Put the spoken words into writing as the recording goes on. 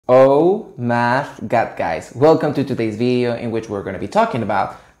Oh, Math Gad guys. Welcome to today's video in which we're going to be talking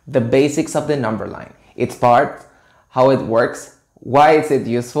about the basics of the number line, its part, how it works, why is it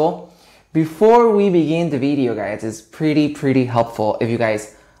useful. Before we begin the video guys, it's pretty helpful if you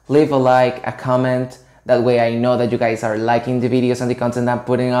guys leave a like, a comment. That way I know that you guys are liking the videos and the content I'm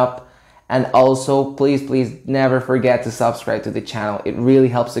putting up. And also please never forget to subscribe to the channel. It really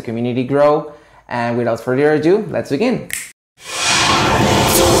helps the community grow. And without further ado, let's begin.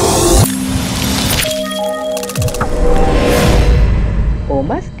 Oh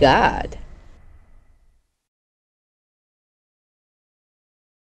my God.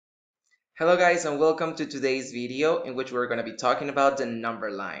 Hello guys and welcome to today's video in which we're going to be talking about the number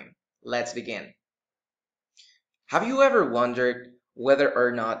line. Let's begin. Have you ever wondered whether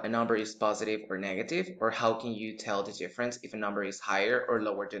or not a number is positive or negative, or how can you tell the difference if a number is higher or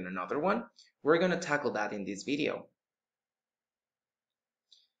lower than another one? We're going to tackle that in this video.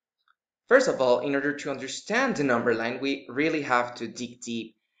 First of all, in order to understand the number line, we really have to dig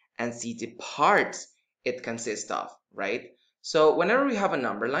deep and see the parts it consists of, right? So whenever we have a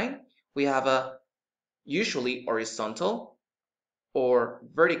number line, we have a usually horizontal or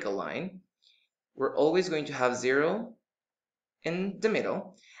vertical line. We're always going to have 0 in the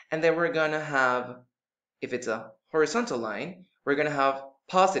middle, and then we're gonna have, if it's a horizontal line, we're gonna have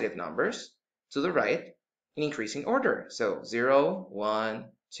positive numbers to the right in increasing order. So 0, 1,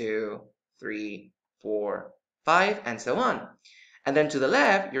 2, 3, 4, 5, and so on. And then to the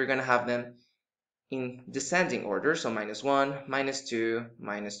left, you're gonna have them in descending order, so -1, -2,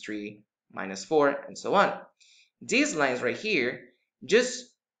 -3, -4, and so on. These lines right here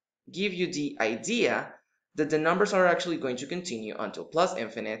just give you the idea that the numbers are actually going to continue until plus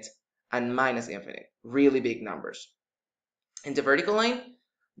infinite and minus infinite, really big numbers. In the vertical line,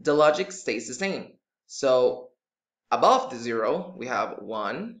 the logic stays the same. So above the 0, we have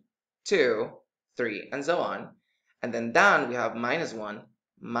 1, 2, 3, and so on. And then down, we have -1,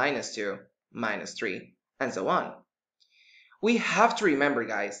 -2, -3, and so on. We have to remember,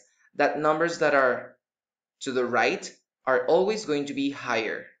 guys, that numbers that are to the right are always going to be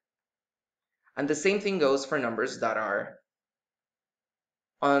higher. And the same thing goes for numbers that are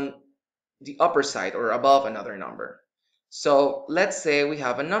on the upper side or above another number. So let's say we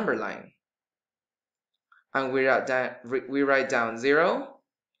have a number line. And we write down 0,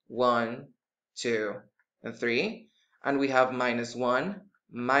 1, 2, and 3. And we have -1,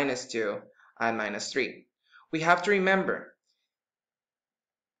 -2, and -3. We have to remember,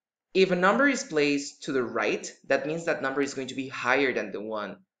 if a number is placed to the right, that means that number is going to be higher than the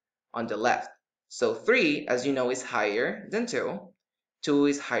one on the left. So 3, as you know, is higher than 2. 2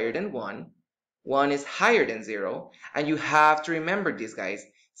 is higher than 1. 1 is higher than 0. And you have to remember this, guys.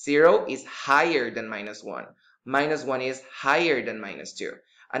 0 is higher than -1. -1 is higher than -2.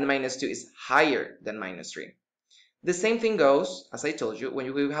 And -2 is higher than -3. The same thing goes, as I told you, when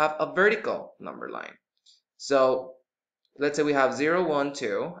you have a vertical number line. So let's say we have 0, 1,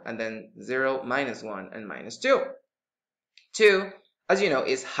 2, and then 0, -1, and -2. 2, as you know,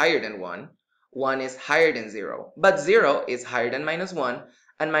 is higher than 1. 1 is higher than 0. But 0 is higher than -1,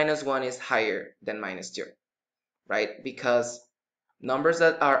 and -1 is higher than -2, right? Because numbers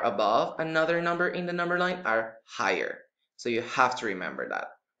that are above another number in the number line are higher. So you have to remember that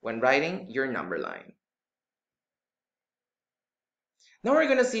when writing your number line. Now we're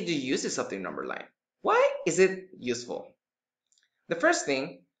going to see the uses of the number line. Why is it useful? The first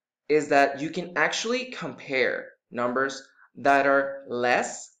thing is that you can actually compare numbers that are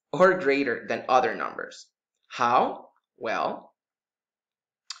less or greater than other numbers. How? Well,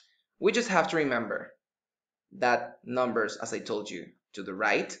 we just have to remember that numbers, as I told you, to the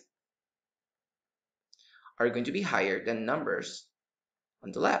right are going to be higher than numbers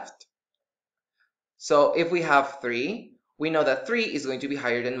on the left. So if we have 3, we know that 3 is going to be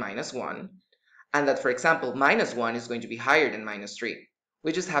higher than -1, and that, for example, -1 is going to be higher than -3.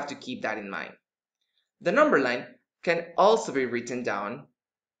 We just have to keep that in mind. The number line can also be written down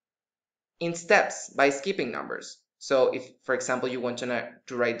in steps by skipping numbers. So if, for example, you want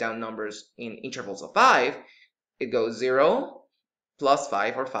to write down numbers in intervals of 5, it goes 0, plus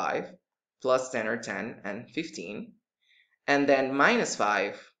 5 or 5, plus 10 or 10, and 15, and then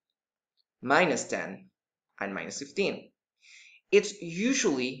 -5, -10, and -15. It's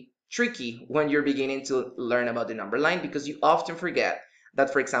usually tricky when you're beginning to learn about the number line because you often forget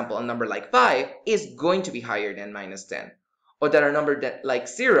that, for example, a number like 5 is going to be higher than -10, or that a number that like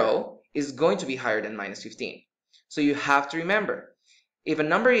 0 is going to be higher than -15. So you have to remember, if a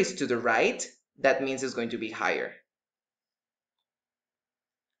number is to the right, that means it's going to be higher.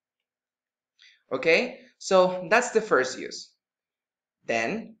 Okay, so that's the first use.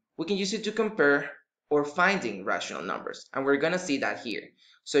 Then we can use it to compare or finding rational numbers. And we're going to see that here.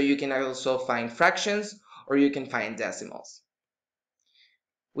 So you can also find fractions or you can find decimals.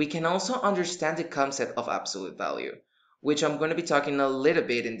 We can also understand the concept of absolute value, which I'm going to be talking a little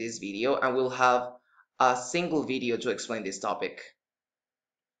bit in this video, and we'll have a single video to explain this topic.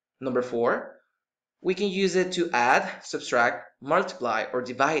 Number 4, we can use it to add, subtract, multiply, or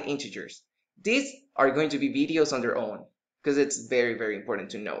divide integers. These are going to be videos on their own because it's very, very important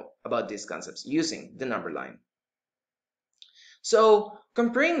to know about these concepts using the number line. So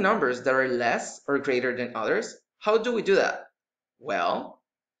comparing numbers that are less or greater than others, how do we do that? Well,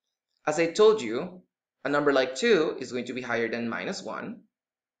 as I told you, a number like 2 is going to be higher than minus 1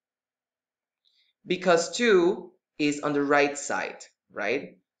 because 2 is on the right side,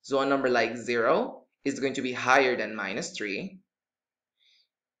 right? So a number like 0 is going to be higher than minus 3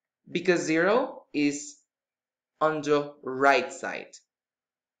 because 0 is on the right side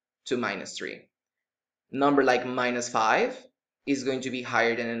to minus 3. Number like minus 5 is going to be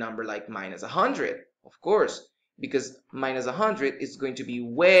higher than a number like minus 100, of course, because minus 100 is going to be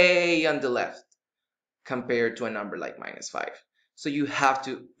way on the left compared to a number like minus 5. So you have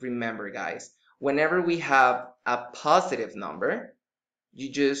to remember, guys, whenever we have a positive number,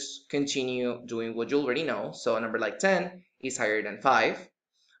 you just continue doing what you already know. So a number like 10 is higher than 5.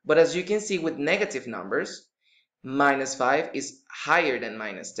 But as you can see with negative numbers, minus 5 is higher than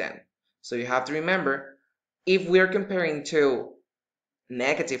minus 10. So you have to remember, if we're comparing two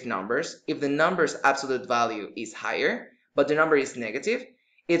negative numbers, if the number's absolute value is higher, but the number is negative,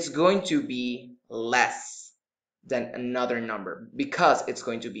 it's going to be less than another number because it's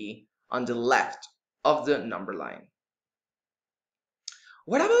going to be on the left of the number line.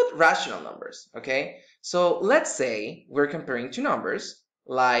 What about rational numbers? Okay, so let's say we're comparing two numbers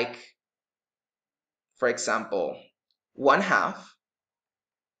like, for example, 1/2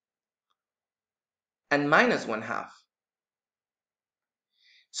 and minus 1/2.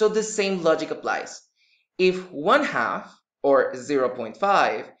 So the same logic applies. If 1/2 or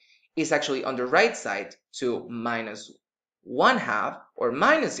 0.5 is actually on the right side to minus 1/2 or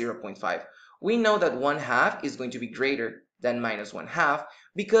minus 0.5, we know that 1/2 is going to be greater than minus 1/2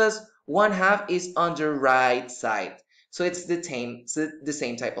 because 1/2 is on the right side. So it's the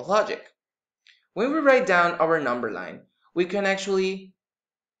same type of logic. When we write down our number line, we can actually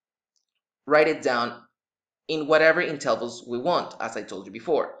write it down in whatever intervals we want, as I told you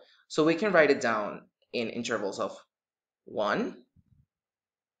before. So we can write it down in intervals of 1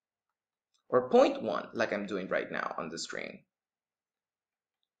 or 0.1, like I'm doing right now on the screen.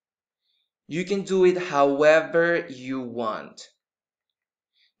 You can do it however you want.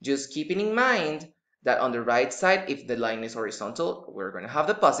 Just keeping in mind that on the right side, if the line is horizontal, we're going to have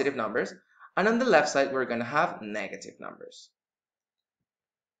the positive numbers, and on the left side, we're going to have negative numbers.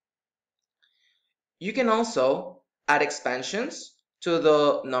 You can also add expansions to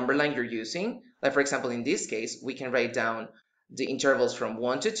the number line you're using. Like, for example, in this case, we can write down the intervals from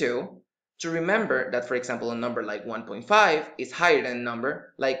 1 to 2 to remember that, for example, a number like 1.5 is higher than a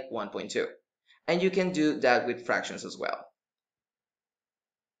number like 1.2. And you can do that with fractions as well.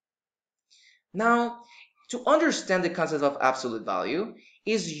 Now, to understand the concept of absolute value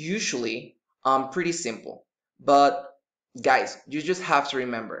is usually pretty simple. But guys, you just have to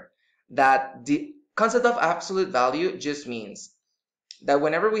remember that the concept of absolute value just means that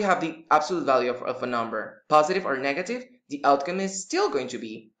whenever we have the absolute value of a number, positive or negative, the outcome is still going to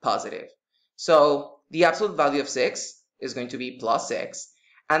be positive. So the absolute value of 6 is going to be plus 6,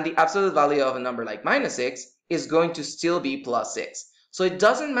 and the absolute value of a number like minus 6 is going to still be plus 6. So it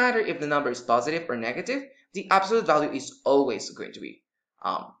doesn't matter if the number is positive or negative, the absolute value is always going to be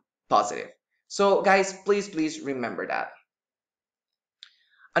positive. So guys, please remember that.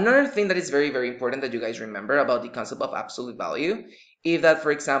 Another thing that is very, very important that you guys remember about the concept of absolute value is that,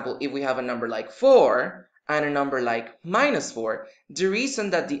 for example, if we have a number like 4 and a number like minus 4, the reason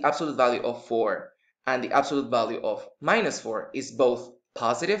that the absolute value of 4 and the absolute value of minus 4 is both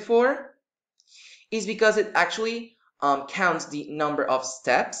positive 4 is because it actually counts the number of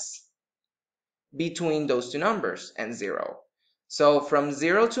steps between those two numbers and 0. So from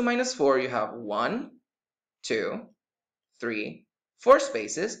 0 to minus 4, you have 1, 2, 3, 4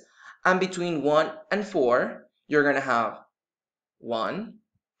 spaces, and between 1 and 4, you're going to have 1,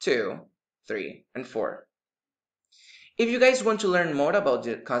 2, 3, and 4. If you guys want to learn more about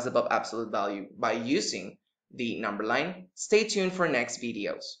the concept of absolute value by using the number line, stay tuned for next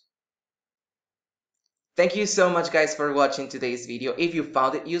videos. Thank you so much, guys, for watching today's video. If you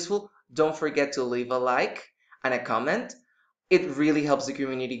found it useful, don't forget to leave a like and a comment. It really helps the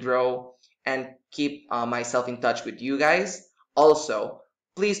community grow and keep myself in touch with you guys. Also,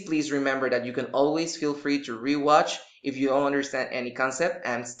 Please remember that you can always feel free to rewatch if you don't understand any concept,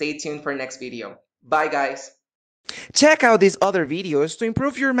 and stay tuned for next video. Bye guys! Check out these other videos to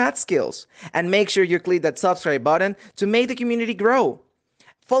improve your math skills, and make sure you click that subscribe button to make the community grow.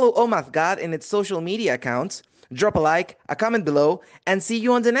 Follow ohmathgad in its social media accounts, drop a like, a comment below, and see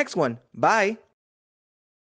you on the next one. Bye!